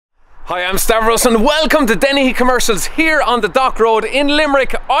Hi, I'm Stavros and welcome to Dennehy Commercials here on the Dock Road in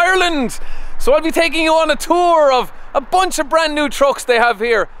Limerick, Ireland. So I'll be taking you on a tour of a bunch of brand new trucks they have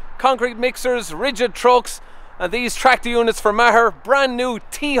here. Concrete mixers, rigid trucks, and these tractor units for Maher, brand new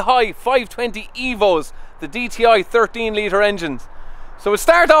T-High 520 Evos, the DTI 13 litre engines. So we'll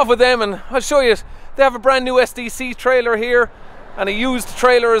start off with them and I'll show you. They have a brand new SDC trailer here and a used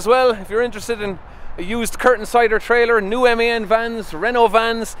trailer as well. If you're interested in a used curtain sider trailer, new MAN vans, Renault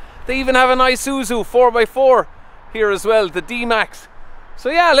vans. They even have an Isuzu 4x4 here as well, the D-Max. So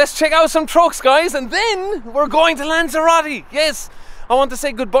yeah, let's check out some trucks, guys, and then we're going to Lanzarote. Yes, I want to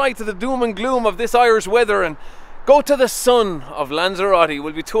say goodbye to the doom and gloom of this Irish weather and go to the sun of Lanzarote.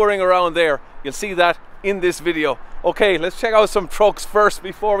 We'll be touring around there. You'll see that in this video. Okay, let's check out some trucks first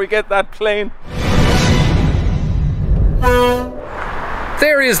before we get that plane.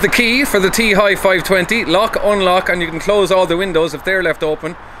 There is the key for the T-High 520. Lock, unlock, and you can close all the windows if they're left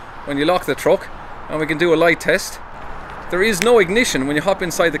open when you lock the truck, and we can do a light test. There is no ignition when you hop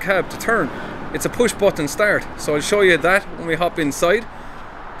inside the cab to turn. It's a push button start, so I'll show you that when we hop inside.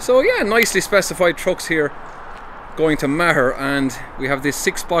 So yeah, nicely specified trucks here going to Maher, and we have these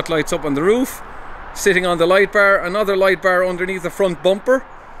 6 spotlights up on the roof, sitting on the light bar, another light bar underneath the front bumper,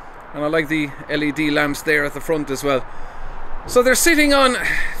 and I like the LED lamps there at the front as well. So they're sitting on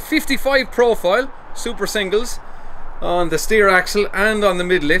 55 profile super singles on the steer axle and on the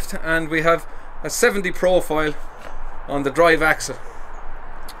mid lift, and we have a 70 profile on the drive axle,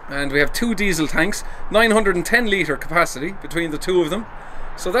 and we have 2 diesel tanks, 910 litre capacity between the two of them,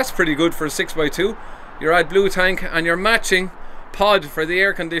 so that's pretty good for a 6x2. Your AdBlue tank and your matching pod for the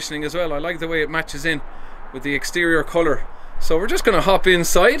air conditioning as well. I like the way it matches in with the exterior colour. So we're just going to hop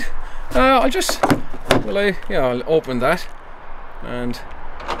inside. I'll open that, and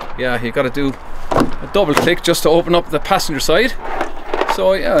yeah, you got to do a double click just to open up the passenger side.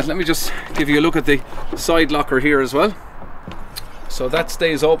 So yeah, let me just give you a look at the side locker here as well. So that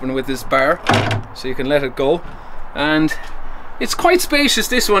stays open with this bar, so you can let it go, and it's quite spacious,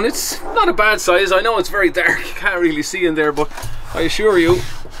 this one. It's not a bad size. I know it's very dark, you can't really see in there, but I assure you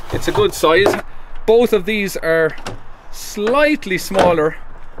it's a good size. Both of these are slightly smaller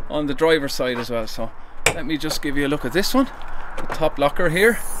on the driver's side as well, so let me just give you a look at this one, the top locker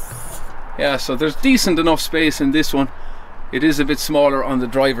here. Yeah, so there's decent enough space in this one. It is a bit smaller on the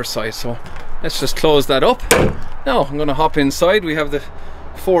driver's side, so let's just close that up. Now I'm going to hop inside. We have the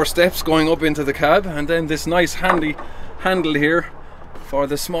 4 steps going up into the cab, and then this nice handy handle here for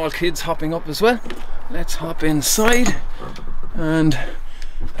the small kids hopping up as well. Let's hop inside and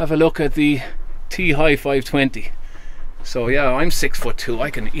have a look at the T-High 520. So yeah, I'm 6'2".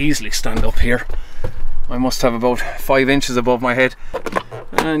 I can easily stand up here. I must have about 5 inches above my head,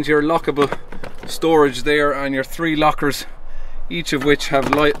 and your lockable storage there, and your 3 lockers, each of which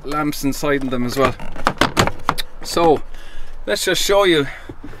have light lamps inside them as well. So let's just show you.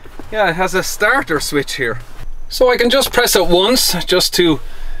 Yeah, it has a starter switch here, so I can just press it once just to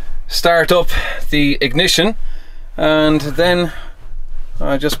start up the ignition, and then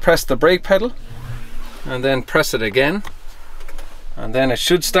I just press the brake pedal and then press it again, and then it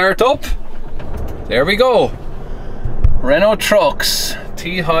should start up. There we go. Renault Trucks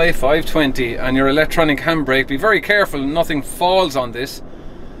T-High 520 and your electronic handbrake. Be very careful nothing falls on this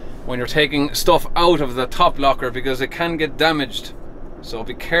when you're taking stuff out of the top locker, because it can get damaged, so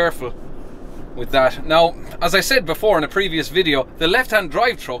be careful with that. Now, as I said before in a previous video, the left-hand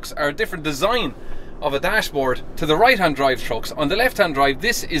drive trucks are a different design of a dashboard to the right-hand drive trucks. On the left-hand drive,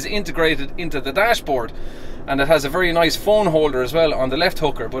 this is integrated into the dashboard, and it has a very nice phone holder as well on the left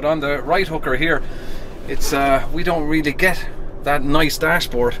hooker, but on the right hooker here, it's we don't really get that nice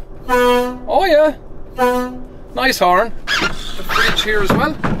dashboard. Oh yeah, nice horn. The fridge here as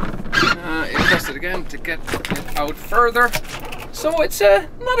well. You press it again to get it out further. So it's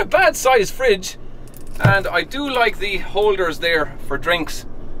not a bad size fridge, and I do like the holders there for drinks.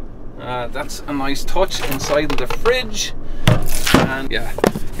 That's a nice touch inside the fridge, and yeah,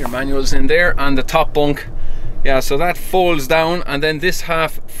 your manuals in there, and the top bunk. Yeah, so that folds down, and then this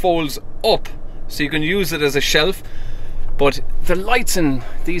half folds up, so you can use it as a shelf. But the lights in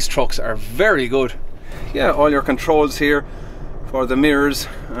these trucks are very good. Yeah, all your controls here for the mirrors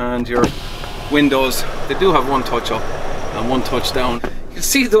and your windows. They do have 1 touch up and 1 touch down. You can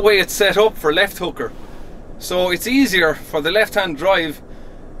see the way it's set up for left hooker, so it's easier for the left-hand drive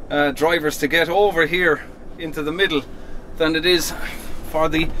drivers to get over here into the middle than it is for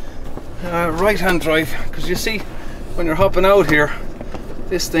the right-hand drive, because you see when you're hopping out here,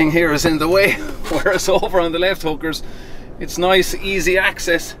 this thing here is in the way, whereas over on the left hookers it's nice easy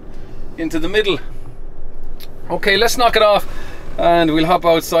access into the middle. Okay, let's knock it off and we'll hop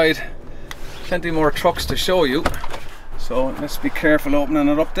outside plenty more trucks to show you. So let's be careful opening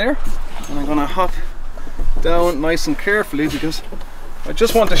it up there. And I'm gonna hop down nice and carefully because I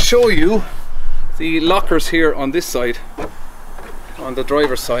just want to show you the lockers here on this side, on the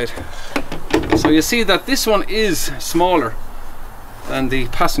driver's side. So you see that this one is smaller than the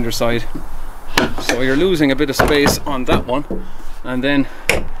passenger side. So you're losing a bit of space on that one. And then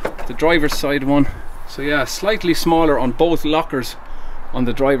the driver's side one. So yeah, slightly smaller on both lockers on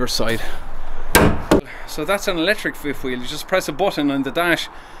the driver's side. So that's an electric fifth wheel. You just press a button on the dash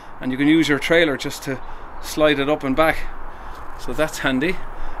and you can use your trailer just to slide it up and back. So that's handy.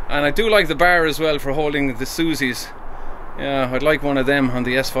 And I do like the bar as well for holding the Susie's. Yeah, I'd like one of them on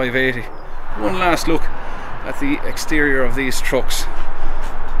the S580. One last look at the exterior of these trucks.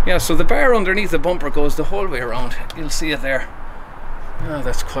 Yeah, so the bar underneath the bumper goes the whole way around. You'll see it there. Oh,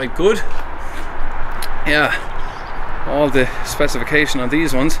 that's quite good. Yeah, all the specification on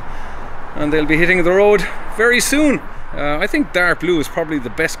these ones, and they'll be hitting the road very soon. I think dark blue is probably the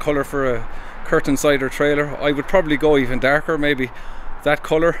best colour for a curtain sider trailer. I would probably go even darker, maybe that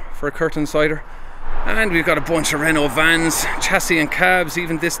colour for a curtain sider. And we've got a bunch of Renault vans, chassis and cabs,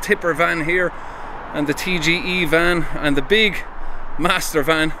 even this tipper van here, and the TGE van, and the big master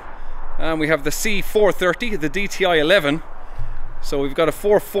van. And we have the C430, the DTI 11. So we've got a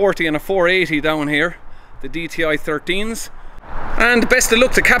 440 and a 480 down here, the DTI 13s. And best of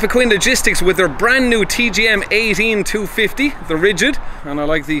luck to Cappoquin Logistics with their brand new TGM 18250, the rigid. And I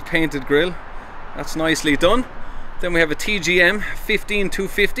like the painted grille, that's nicely done. Then we have a TGM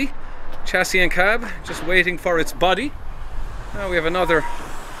 15250, chassis and cab, just waiting for its body. Now we have another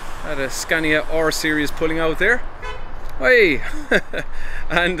at a Scania R series pulling out there. Hey!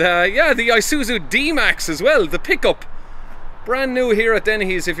 And yeah, the Isuzu D-Max as well, the pickup. Brand new here at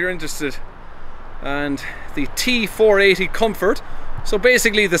Dennehy's if you're interested. And the T480 Comfort. So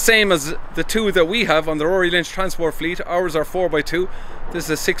basically the same as the two that we have on the Rory Lynch transport fleet. Ours are 4x2, this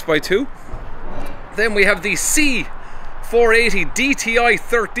is a 6x2. Then we have the C480 DTI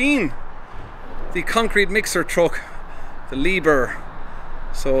 13, the concrete mixer truck, the Liebherr.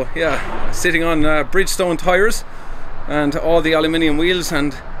 So yeah, sitting on Bridgestone tires and all the aluminium wheels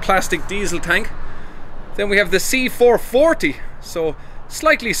and plastic diesel tank. Then we have the C440, so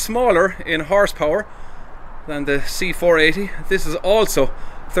slightly smaller in horsepower than the C480. This is also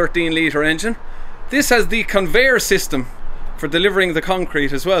 13-litre engine. This has the conveyor system for delivering the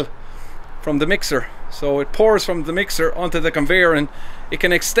concrete as well from the mixer. So it pours from the mixer onto the conveyor and it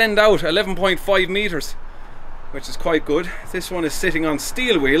can extend out 11.5 meters, which is quite good. This one is sitting on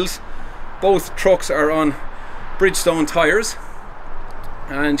steel wheels. Both trucks are on Bridgestone tires,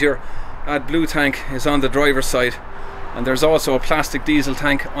 and your AdBlue tank is on the driver's side, and there's also a plastic diesel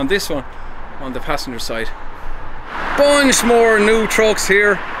tank on this one on the passenger side. Bunch more new trucks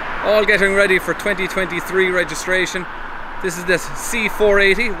here, all getting ready for 2023 registration. This is the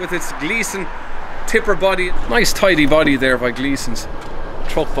C480 with its Gleason tipper body. Nice tidy body there by Gleason's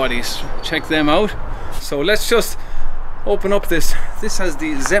truck bodies, check them out. So let's just open up this. This has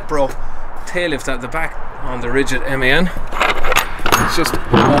the Zepro tail lift at the back on the rigid MAN. Let's just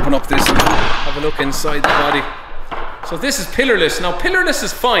open up this and have a look inside the body. So this is pillarless. Now pillarless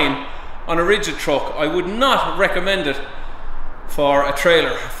is fine on a rigid truck. I would not recommend it for a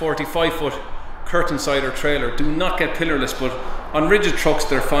trailer, a 45-foot curtain sider trailer. Do not get pillarless, but on rigid trucks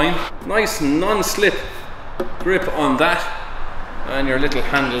they're fine. Nice non-slip grip on that, and your little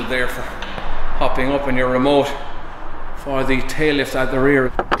handle there for hopping up, and your remote for the tail lift at the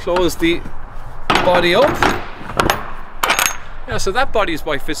rear. Close the body up. Yeah, so that body is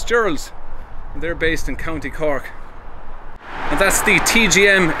by Fitzgerald's. They're based in County Cork. And that's the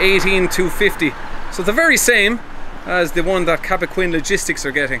TGM 18250. So the very same as the one that Cappoquin Logistics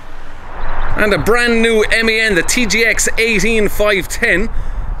are getting. And a brand new MAN, the TGX 18510.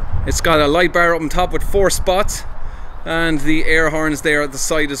 It's got a light bar up on top with 4 spots, and the air horns there at the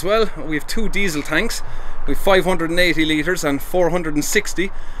side as well. We have 2 diesel tanks. We have 580 litres and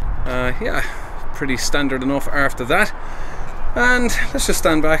 460. Yeah, pretty standard enough after that. And let's just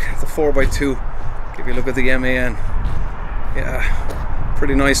stand back, the 4x2, give you a look at the MAN. Yeah,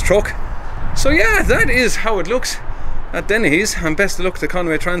 pretty nice truck. So yeah, that is how it looks at Dennehy's, and best of luck to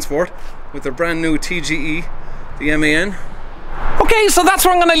Conway Transport with their brand new TGE, the MAN. Okay, so that's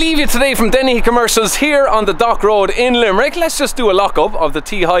where I'm going to leave you today from Dennehy Commercials here on the Dock Road in Limerick. Let's just do a lock-up of the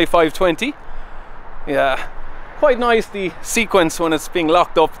T-High 520. Yeah, quite nice the sequence when it's being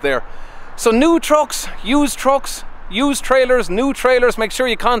locked up there. So new trucks, used trailers, new trailers, make sure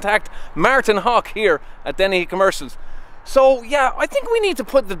you contact Martin Hawk here at Dennehy Commercials. So yeah, I think we need to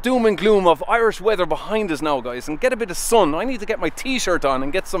put the doom and gloom of Irish weather behind us now, guys, and get a bit of sun. I need to get my t-shirt on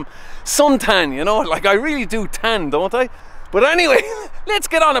and get some suntan, you know, like I really do tan, don't I? But anyway, let's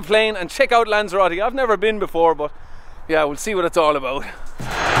get on a plane and check out Lanzarote. I've never been before, but yeah, we'll see what it's all about.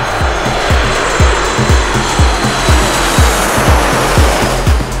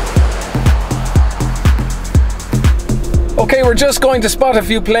 Okay, we're just going to spot a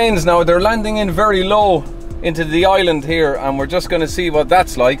few planes now. They're landing in very low into the island here, and we're just going to see what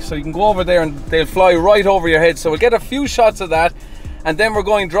that's like. So you can go over there and they'll fly right over your head. So we'll get a few shots of that, and then we're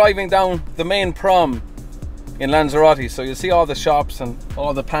going driving down the main prom in Lanzarote. So you'll see all the shops and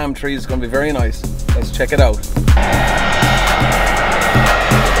all the palm trees. It's going to be very nice. Let's check it out.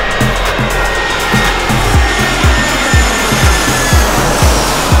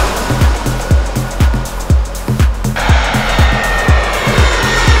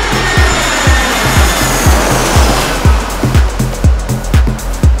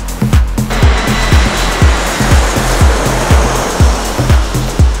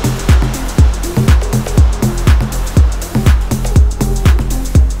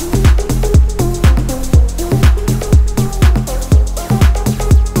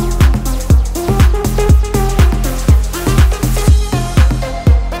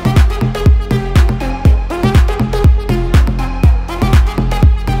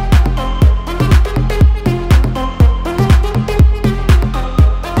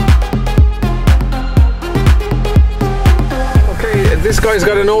 This guy's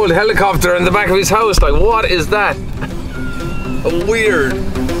got an old helicopter in the back of his house. Like, what is that? Weird.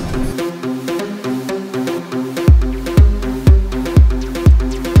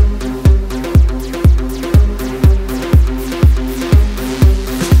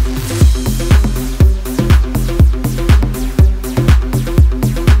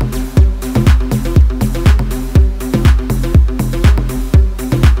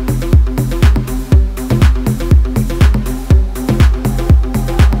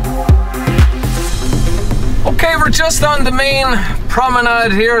 Okay, we're just on the main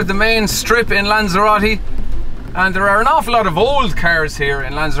promenade here, the main strip in Lanzarote, and there are an awful lot of old cars here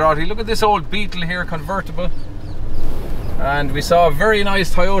in Lanzarote. Look at this old Beetle here, convertible, and we saw a very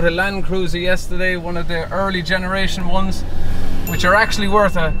nice Toyota Land Cruiser yesterday, one of the early generation ones, which are actually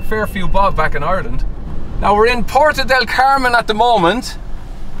worth a fair few bob back in Ireland. Now we're in Porto del Carmen at the moment.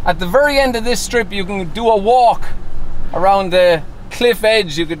 At the very end of this strip you can do a walk around the cliff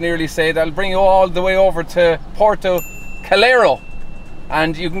edge, you could nearly say. That'll bring you all the way over to Porto Calero,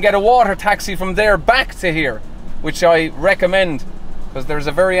 and you can get a water taxi from there back to here, which I recommend, because there's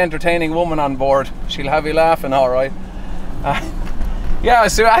a very entertaining woman on board. She'll have you laughing, all right. Yeah,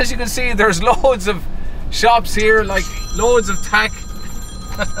 so as you can see, there's loads of shops here, like loads of tack.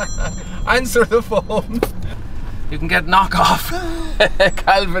 Answer the phone. You can get knockoff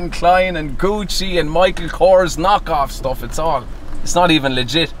Calvin Klein and Gucci and Michael Kors knockoff stuff. It's not even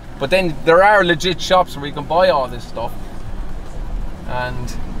legit, but then there are legit shops where you can buy all this stuff,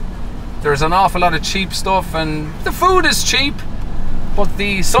 and there's an awful lot of cheap stuff, and the food is cheap, but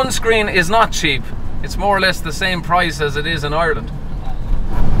the sunscreen is not cheap. It's more or less the same price as it is in Ireland.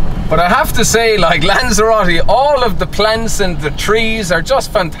 But I have to say, like, Lanzarote, all of the plants and the trees are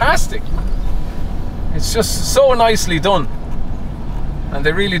just fantastic. It's just so nicely done, and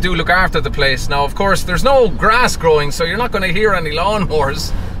they really do look after the place. Now, of course, there's no grass growing, so you're not going to hear any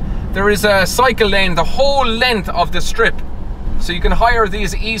lawnmowers. There is a cycle lane the whole length of the strip, so you can hire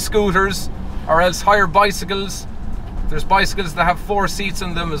these e-scooters or else hire bicycles. There's bicycles that have 4 seats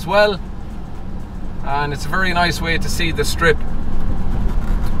in them as well, and it's a very nice way to see the strip.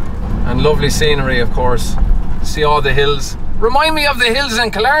 And lovely scenery, of course. See all the hills. Remind me of the hills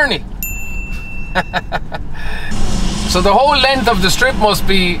in Killarney. So the whole length of the strip must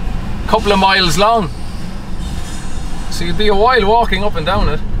be a couple of miles long. So you'd be a while walking up and down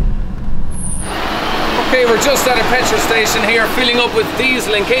it. Okay, we're just at a petrol station here, filling up with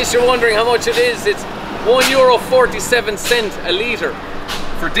diesel. In case you're wondering how much it is, it's €1.47 a litre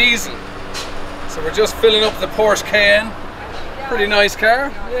for diesel. So we're just filling up the Porsche Cayenne. Pretty nice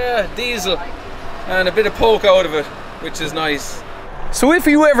car. Yeah, diesel. And a bit of poke out of it, which is nice. So if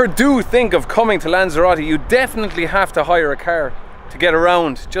you ever do think of coming to Lanzarote, you definitely have to hire a car to get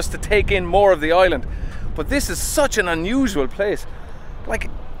around, just to take in more of the island. But this is such an unusual place. Like,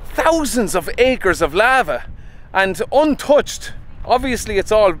 thousands of acres of lava and untouched. Obviously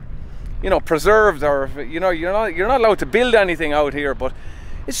it's all, you know, preserved, or, you know, you're not allowed to build anything out here, but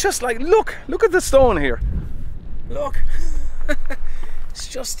it's just like, look at the stone here. Look. It's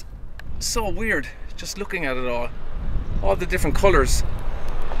just so weird just looking at it all the different colors,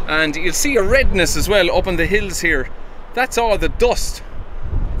 and you'll see a redness as well up in the hills here that's all the dust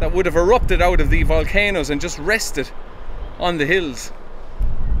that would have erupted out of the volcanoes and just rested on the hills.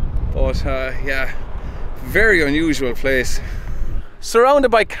 But yeah, very unusual place. Surrounded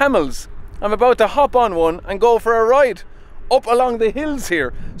by camels. I'm about to hop on one and go for a ride up along the hills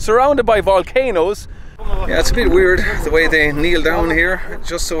here, surrounded by volcanoes. Yeah, it's a bit weird the way they kneel down here,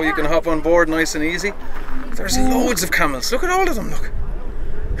 just so you can hop on board nice and easy. There's loads of camels. Look at all of them, look.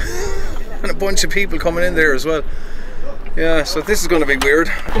 And a bunch of people coming in there as well. Yeah, so this is going to be weird.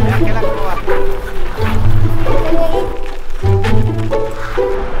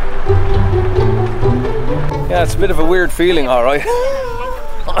 Yeah, it's a bit of a weird feeling, alright.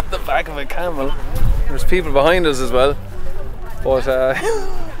 On the back of a camel. There's people behind us as well. But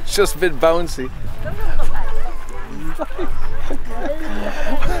it's just a bit bouncy.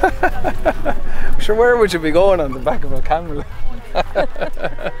 Sure, where would you be going on the back of a camel?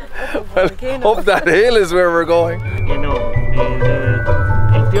 Well, up that hill is where we're going.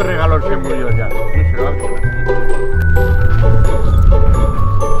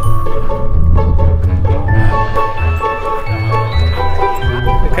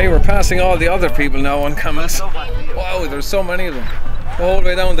 Okay, we're passing all the other people now on camels. Wow, there's so many of them. The whole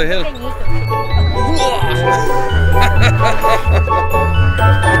way down the hill.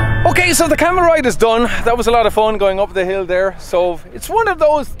 Okay, so the camel ride is done. That was a lot of fun going up the hill there. So it's one of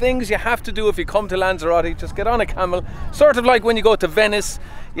those things you have to do if you come to Lanzarote. Just get on a camel. Sort of like when you go to Venice,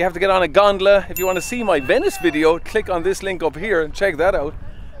 you have to get on a gondola. If you want to see my Venice video, click on this link up here and check that out.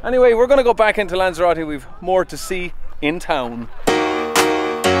 Anyway, we're going to go back into Lanzarote. We've more to see in town.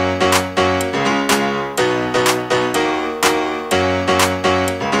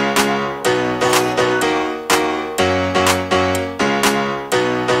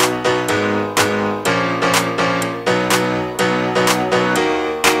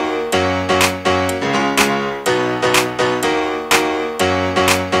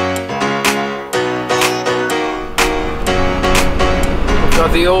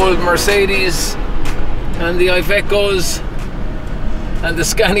 The old Mercedes and the Ivecos and the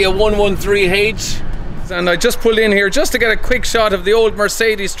Scania 113H, and I just pulled in here just to get a quick shot of the old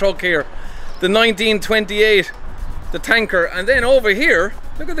Mercedes truck here, the 1928, the tanker. And then over here,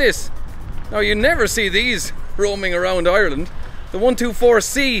 look at this. Now you never see these roaming around Ireland. The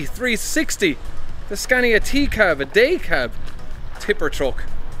 124C 360, the Scania T-cab, a day cab tipper truck.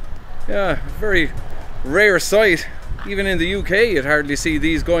 Yeah, very rare sight. Even in the UK you'd hardly see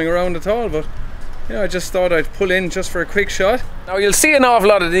these going around at all, but you know, I just thought I'd pull in just for a quick shot. Now you'll see an awful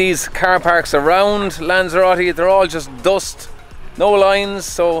lot of these car parks around Lanzarote. They're all just dust, no lines,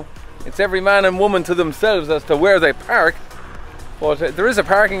 so it's every man and woman to themselves as to where they park. But there is a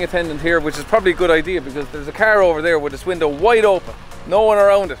parking attendant here, which is probably a good idea, because there's a car over there with its window wide open, no one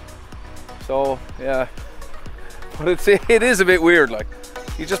around it. So yeah, but it is a bit weird, like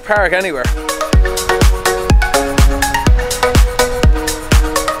you just park anywhere.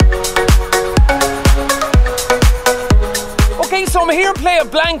 So I'm here in Playa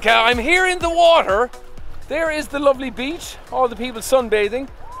Blanca. I'm here in the water. There is the lovely beach, all the people sunbathing.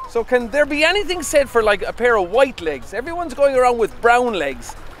 So can there be anything said for like a pair of white legs? Everyone's going around with brown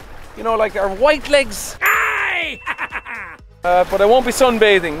legs. You know, like our white legs. But I won't be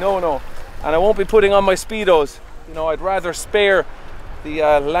sunbathing, no. And I won't be putting on my Speedos. You know, I'd rather spare the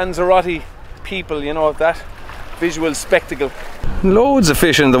Lanzarote people, you know, that visual spectacle. Loads of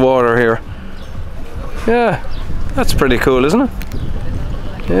fish in the water here. Yeah. That's pretty cool, isn't it?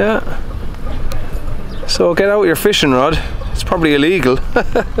 Yeah. So get out your fishing rod. It's probably illegal.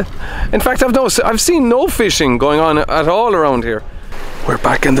 In fact, I've seen no fishing going on at all around here. We're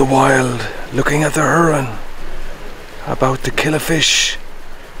back in the wild, looking at the heron, about to kill a fish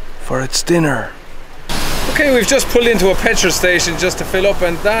for its dinner. Okay, we've just pulled into a petrol station just to fill up,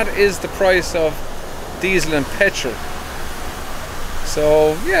 and that is the price of diesel and petrol.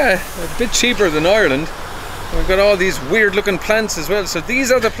 So yeah, a bit cheaper than Ireland. We've got all these weird looking plants as well. So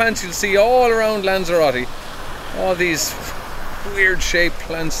these are the plants you'll see all around Lanzarote. All these weird shaped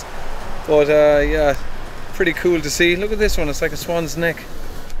plants. But yeah, pretty cool to see. Look at this one, it's like a swan's neck.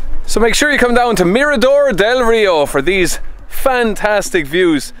 So make sure you come down to Mirador del Rio for these fantastic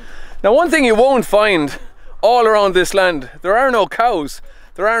views. Now one thing you won't find all around this land, there are no cows,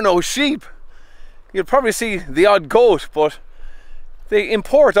 there are no sheep. You'll probably see the odd goat, but they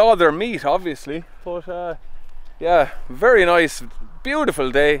import all their meat obviously. But yeah, very nice, beautiful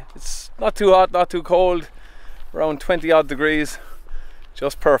day. It's not too hot, not too cold, around 20 odd degrees,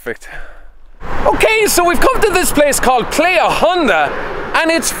 just perfect. Okay, so we've come to this place called Playa Honda, and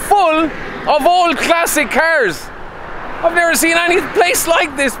it's full of old classic cars. I've never seen any place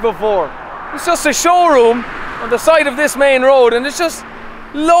like this before. It's just a showroom on the side of this main road, and it's just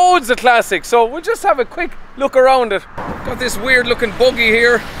loads of classics. So we'll just have a quick look around it. Got this weird looking buggy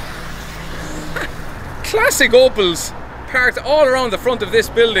here. Classic Opels parked all around the front of this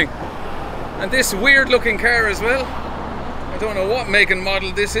building, and this weird looking car as well. I don't know what make and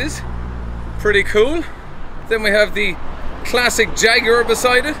model this is. Pretty cool. Then we have the classic Jaguar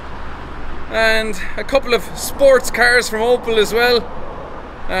beside it, and a couple of sports cars from Opel as well,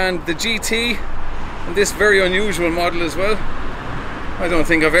 and the GT, and this very unusual model as well. I don't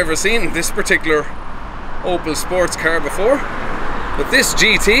think I've ever seen this particular Opel sports car before, but this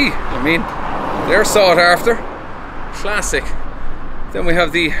GT, I mean, they're sought after. Classic. Then we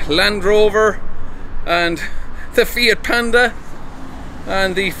have the Land Rover and the Fiat Panda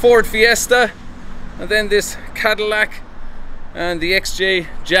and the Ford Fiesta, and then this Cadillac and the XJ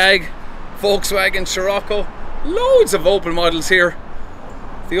Jag, Volkswagen Scirocco. Loads of Opel models here.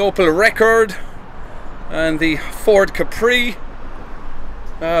 The Opel Record and the Ford Capri,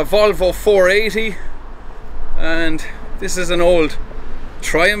 Volvo 480, and this is an old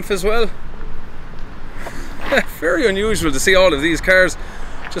Triumph as well. Very unusual to see all of these cars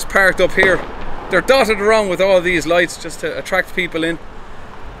just parked up here. They're dotted around with all these lights just to attract people in.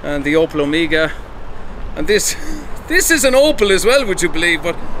 And the Opel Omega, and this is an Opel as well, would you believe,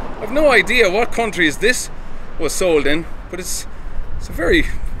 but I've no idea what countries this was sold in, but it's a very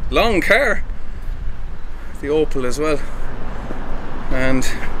long car. The Opel as well, and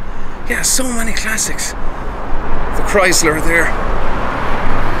yeah, so many classics. The Chrysler there.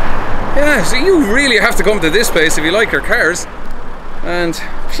 Yeah, so you really have to come to this place if you like your cars, and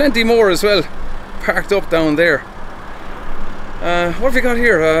plenty more as well parked up down there. What have we got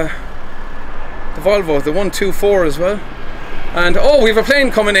here? The Volvo, the 124 as well. And oh, we have a plane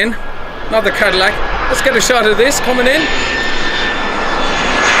coming in, not the Cadillac. Let's get a shot of this coming in.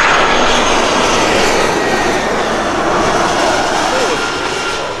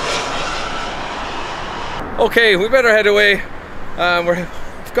 Okay, we better head away.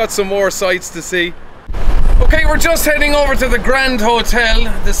 We've got some more sights to see. Okay, we're just heading over to the Grand Hotel,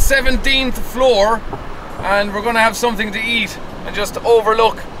 the 17th floor, and we're going to have something to eat and just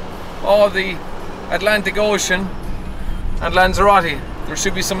overlook all the Atlantic Ocean and Lanzarote. There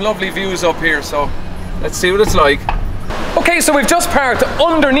should be some lovely views up here, so let's see what it's like. Okay, so we've just parked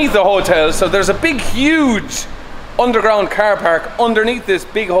underneath the hotel, so there's a big, huge underground car park underneath this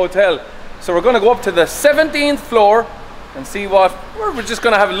big hotel. So we're going to go up to the 17th floor and see what, we're just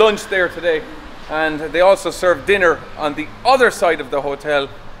going to have lunch there today. And they also serve dinner on the other side of the hotel.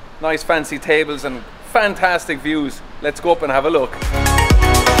 Nice fancy tables and fantastic views. Let's go up and have a look.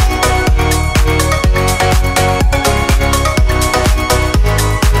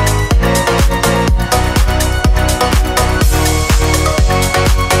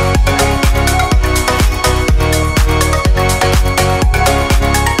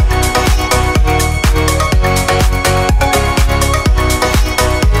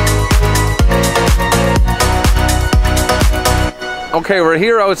 Okay, we're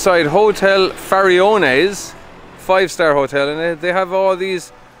here outside Hotel Fariones, 5-star hotel, and they have all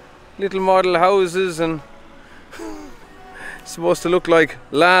these little model houses, and it's supposed to look like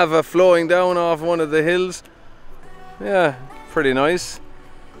lava flowing down off one of the hills. Yeah, pretty nice.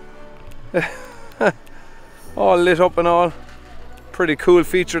 All lit up and all. Pretty cool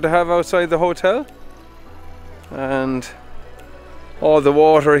feature to have outside the hotel. And all the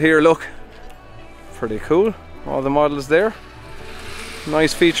water here, look. Pretty cool. All the models there.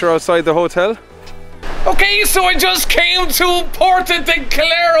 Nice feature outside the hotel. Okay, so I just came to Porto de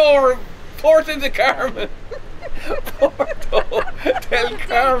Calero, Porto de Carmen. Porto del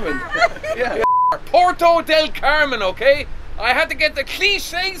Carmen. Yeah. Porto del Carmen, okay? I had to get the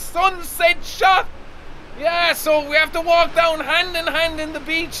cliche sunset shot. Yeah, so we have to walk down hand in hand in the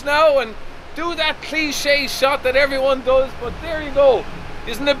beach now and do that cliche shot that everyone does, but there you go.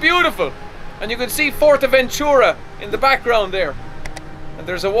 Isn't it beautiful? And you can see Fuerteventura in the background there. And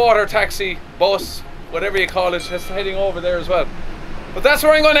there's a water taxi, bus, whatever you call it, just heading over there as well. But that's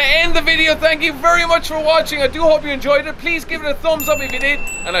where I'm going to end the video. Thank you very much for watching. I do hope you enjoyed it. Please give it a thumbs up if you did.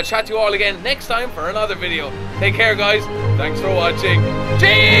 And I'll chat to you all again next time for another video. Take care, guys. Thanks for watching.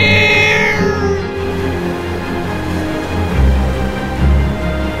 Cheers!